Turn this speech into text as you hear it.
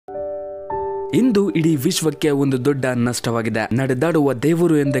ಇಂದು ಇಡೀ ವಿಶ್ವಕ್ಕೆ ಒಂದು ದೊಡ್ಡ ನಷ್ಟವಾಗಿದೆ. ನಡೆದಾಡುವ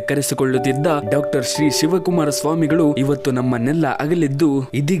ದೇವರು ಎಂದೇ ಕರೆಸಿಕೊಳ್ಳುತ್ತಿದ್ದ ಡಾಕ್ಟರ್ ಶ್ರೀ ಶಿವಕುಮಾರ ಸ್ವಾಮಿಗಳು ಇವತ್ತು ನಮ್ಮನ್ನೆಲ್ಲ ಅಗಲಿದ್ದು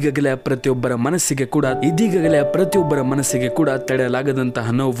ಇದೀಗಲೇ ಪ್ರತಿಯೊಬ್ಬರ ಮನಸ್ಸಿಗೆ ಕೂಡ ತಡೆಯಲಾಗದಂತಹ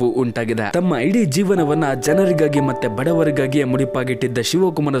ನೋವು ಉಂಟಾಗಿದೆ. ತಮ್ಮ ಇಡೀ ಜೀವನವನ್ನ ಜನರಿಗಾಗಿ ಮತ್ತೆ ಬಡವರಿಗಾಗಿ ಮುಡಿಪಾಗಿಟ್ಟಿದ್ದ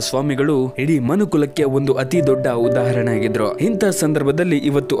ಶಿವಕುಮಾರ ಸ್ವಾಮಿಗಳು ಇಡೀ ಮನುಕುಲಕ್ಕೆ ಒಂದು ಅತಿ ದೊಡ್ಡ ಉದಾಹರಣೆ ಆಗಿದ್ರು. ಇಂತಹ ಸಂದರ್ಭದಲ್ಲಿ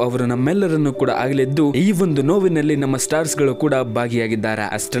ಇವತ್ತು ಅವರು ನಮ್ಮೆಲ್ಲರನ್ನು ಕೂಡ ಆಗಲಿದ್ದು ಈ ಒಂದು ನೋವಿನಲ್ಲಿ ನಮ್ಮ ಸ್ಟಾರ್ಸ್ ಗಳು ಕೂಡ ಭಾಗಿಯಾಗಿದ್ದಾರೆ.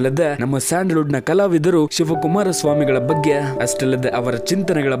 ಅಷ್ಟಲ್ಲದೆ ನಮ್ಮ ಸ್ಯಾಂಡಲ್ವುಡ್ ನ ಕಲಾವಿದರು ಶಿವಕುಮಾರ ಸ್ವಾಮಿಗಳ ಬಗ್ಗೆ ಅಷ್ಟಲ್ಲದೆ ಅವರ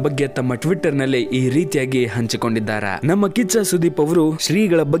ಚಿಂತನೆಗಳ ಬಗ್ಗೆ ತಮ್ಮ ಟ್ವಿಟರ್ ನಲ್ಲಿ ಈ ರೀತಿಯಾಗಿ ಹಂಚಿಕೊಂಡಿದ್ದಾರೆ. ನಮ್ಮ ಕಿಚ್ಚ ಸುದೀಪ್ ಅವರು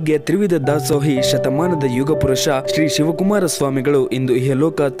ಶ್ರೀಗಳ ಬಗ್ಗೆ ತ್ರಿವಿಧ ದಾಸೋಹಿ ಶತಮಾನದ ಯುಗ ಪುರುಷ ಶ್ರೀ ಶಿವಕುಮಾರ ಸ್ವಾಮಿಗಳು ಇಂದು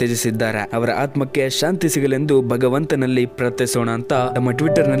ಇಹಲೋಕ ತ್ಯಜಿಸಿದ್ದಾರೆ. ಅವರ ಆತ್ಮಕ್ಕೆ ಶಾಂತಿ ಸಿಗಲೆಂದು ಭಗವಂತನಲ್ಲಿ ಪ್ರಾರ್ಥಿಸೋಣ ಅಂತ ತಮ್ಮ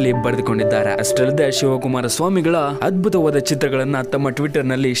ಟ್ವಿಟರ್ ನಲ್ಲಿ ಬರೆದುಕೊಂಡಿದ್ದಾರೆ. ಅಷ್ಟಲ್ಲದೆ ಶಿವಕುಮಾರ ಸ್ವಾಮಿಗಳ ಅದ್ಭುತವಾದ ಚಿತ್ರಗಳನ್ನ ತಮ್ಮ ಟ್ವಿಟರ್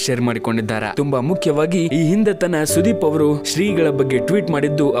ನಲ್ಲಿ ಶೇರ್ ಮಾಡಿಕೊಂಡಿದ್ದಾರೆ. ತುಂಬಾ ಮುಖ್ಯವಾಗಿ ಈ ಹಿಂದೆ ತನ್ನ ಸುದೀಪ್ ಅವರು ಶ್ರೀಗಳ ಬಗ್ಗೆ ಟ್ವೀಟ್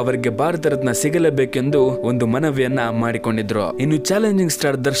ಮಾಡಿದ್ದು ಅವರಿಗೆ ಭಾರತ ರತ್ನ ಸಿಗಲೇಬೇಕೆಂದು ಒಂದು ಮನವಿಯನ್ನ ಮಾಡಿಕೊಂಡಿದ್ರು. ಇನ್ನು ಚಾಲೆಂಜಿಂಗ್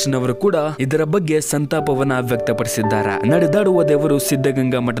ಸ್ಟಾರ್ ದರ್ಶನ್ ಅವರು ಕೂಡ ಇದರ ಬಗ್ಗೆ ಸಂತಾಪವನ್ನ ವ್ಯಕ್ತಪಡಿಸಿದ್ದಾರೆ. ನಡೆದಾಡುವ ದೇವರು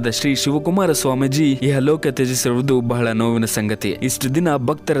ಸಿದ್ಧಗಂಗಾ ಮಠದ ಶ್ರೀ ಶಿವಕುಮಾರ ಸ್ವಾಮೀಜಿ ಇಹಲೋಕ ತ್ಯಜಿಸಿರುವುದು ಬಹಳ ನೋವಿನ ಸಂಗತಿ. ಇಷ್ಟು ದಿನ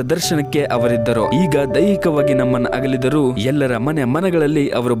ಭಕ್ತರ ದರ್ಶನಕ್ಕೆ ಅವರಿದ್ದರು, ಈಗ ದೈಹಿಕವಾಗಿ ನಮ್ಮನ್ನು ಅಗಲಿದರು. ಎಲ್ಲರ ಮನಗಳಲ್ಲಿ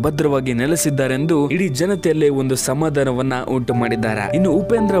ಅವರು ಭದ್ರವಾಗಿ ನೆಲೆಸಿದ್ದಾರೆಂದು ಇಡೀ ಜನತೆಯಲ್ಲಿ ಒಂದು ಸಮಾಧಾನವನ್ನ ಉಂಟು ಮಾಡಿದ್ದಾರೆ. ಇನ್ನು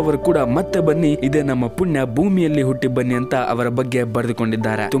ಉಪೇಂದ್ರ ಅವರು ಕೂಡ ಮತ್ತೆ ಬನ್ನಿ, ಇದೇ ನಮ್ಮ ಪುಣ್ಯ, ಭೂಮಿಯಲ್ಲಿ ಹುಟ್ಟಿ ಬನ್ನಿ ಅಂತ ಅವರ ಬಗ್ಗೆ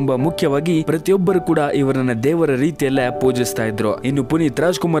ಬರೆದುಕೊಂಡಿದ್ದಾರೆ. ತುಂಬಾ ಮುಖ್ಯವಾಗಿ ಪ್ರತಿಯೊಬ್ಬರು ಕೂಡ ಇವರನ್ನ ದೇವರ ರೀತಿಯಲ್ಲೇ ಪೂಜಿಸ್ತಾ ಇದ್ರು. ಇನ್ನು ಪುನೀತ್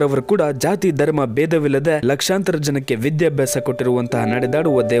ರಾಜ್ಕುಮಾರ್ ಅವರು ಕೂಡ ಜಾತಿ ಧರ್ಮ ಭೇದವಿಲ್ಲದೆ ಲಕ್ಷಾಂತರ ಜನಕ್ಕೆ ವಿದ್ಯಾಭ್ಯಾಸ ಕೊಟ್ಟಿರುವಂತಹ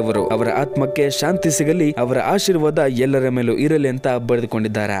ನಡೆದಾಡುವ ದೇವರು, ಅವರ ಆತ್ಮಕ್ಕೆ ಶಾಂತಿ ಸಿಗಲಿ, ಅವರ ಆಶೀರ್ವಾದ ಎಲ್ಲರ ಮೇಲೂ ಇರಲಿ ಅಂತ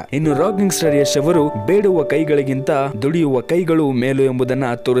ಬರೆದುಕೊಂಡಿದ್ದಾರೆ. ಇನ್ನು ರಾಕಿಂಗ್ ಸ್ಟಾರ್ ಯಶ್ ಅವರು ಬೇಡುವ ಕೈಗಳಿಗಿಂತ ದುಡಿಯುವ ಕೈಗಳು ಮೇಲು ಎಂಬುದನ್ನ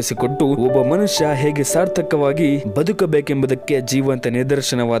ತೋರಿಸಿಕೊಟ್ಟು ಒಬ್ಬ ಮನುಷ್ಯ ಹೇಗೆ ಸಾರ್ಥಕವಾಗಿ ಬದುಕಬೇಕೆಂಬುದಕ್ಕೆ ಜೀವಂತ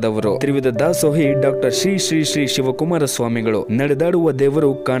ನಿದರ್ಶನವಾದವರು. ತ್ರಿವಿಧ ದಾಸೋಹಿ ಡಾಕ್ಟರ್ ಶ್ರೀ ಶ್ರೀ ಶ್ರೀ ಶಿವಕುಮಾರ ಸ್ವಾಮಿಗಳು ನಡೆದಾಡುವ ದೇವರು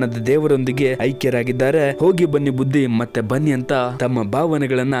ಕಾಣದ ದೇವರೊಂದಿಗೆ ಐಕ್ಯರಾಗಿದ್ದಾರೆ. ಹೋಗಿ ಬನ್ನಿ ಬುದ್ಧಿ ಮತ್ತೆ ಬನ್ನಿ ಅಂತ ತಮ್ಮ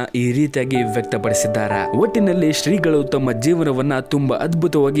ಭಾವನೆಗಳನ್ನ ಈ ರೀತಿಯಾಗಿ ವ್ಯಕ್ತಪಡಿಸಿದ್ದಾರೆ. ಒಟ್ಟಿನಲ್ಲಿ ಶ್ರೀಗಳು ತಮ್ಮ ಜೀವನವನ್ನ ತುಂಬಾ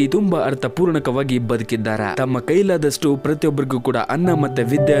ಅದ್ಭುತವಾಗಿ, ತುಂಬಾ ಅರ್ಥಪೂರ್ಣಕವಾಗಿ ಬದುಕಿದ್ದಾರೆ. ತಮ್ಮ ಕೈಲಾದಷ್ಟು ಪ್ರತಿಯೊಬ್ಬರಿಗೂ ಕೂಡ ಅನ್ನ ಮತ್ತೆ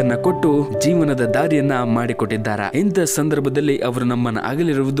ವಿದ್ಯೆಯನ್ನ ಕೊಟ್ಟು ಜೀವನದ ದಾರಿಯನ್ನ ಮಾಡಿಕೊಟ್ಟಿದ್ದಾರೆ. ಇಂಥ ಸಂದರ್ಭದಲ್ಲಿ ಅವರು ನಮ್ಮನ್ನ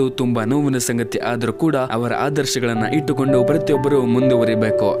ಅಗಲಿರುವುದು ತುಂಬಾ ನೋವಿನ ಸಂಗತಿ. ಆದರೂ ಕೂಡ ಅವರ ಆದರ್ಶಗಳನ್ನ ಇಟ್ಟುಕೊಂಡು ಪ್ರತಿಯೊಬ್ಬರು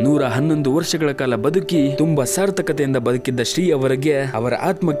ಮುಂದುವರಿಬೇಕು. 111 ವರ್ಷಗಳ ಕಾಲ ಬದುಕಿ ತುಂಬಾ ಸಾರ್ಥಕತೆಯಿಂದ ಬದುಕಿದ್ದ ಶ್ರೀ ಅವರಿಗೆ ಅವರ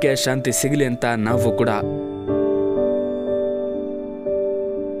ಆತ್ಮಕ್ಕೆ ಶಾಂತಿ ಸಿಗಲಿ ಅಂತ ನಾವು ಕೂಡ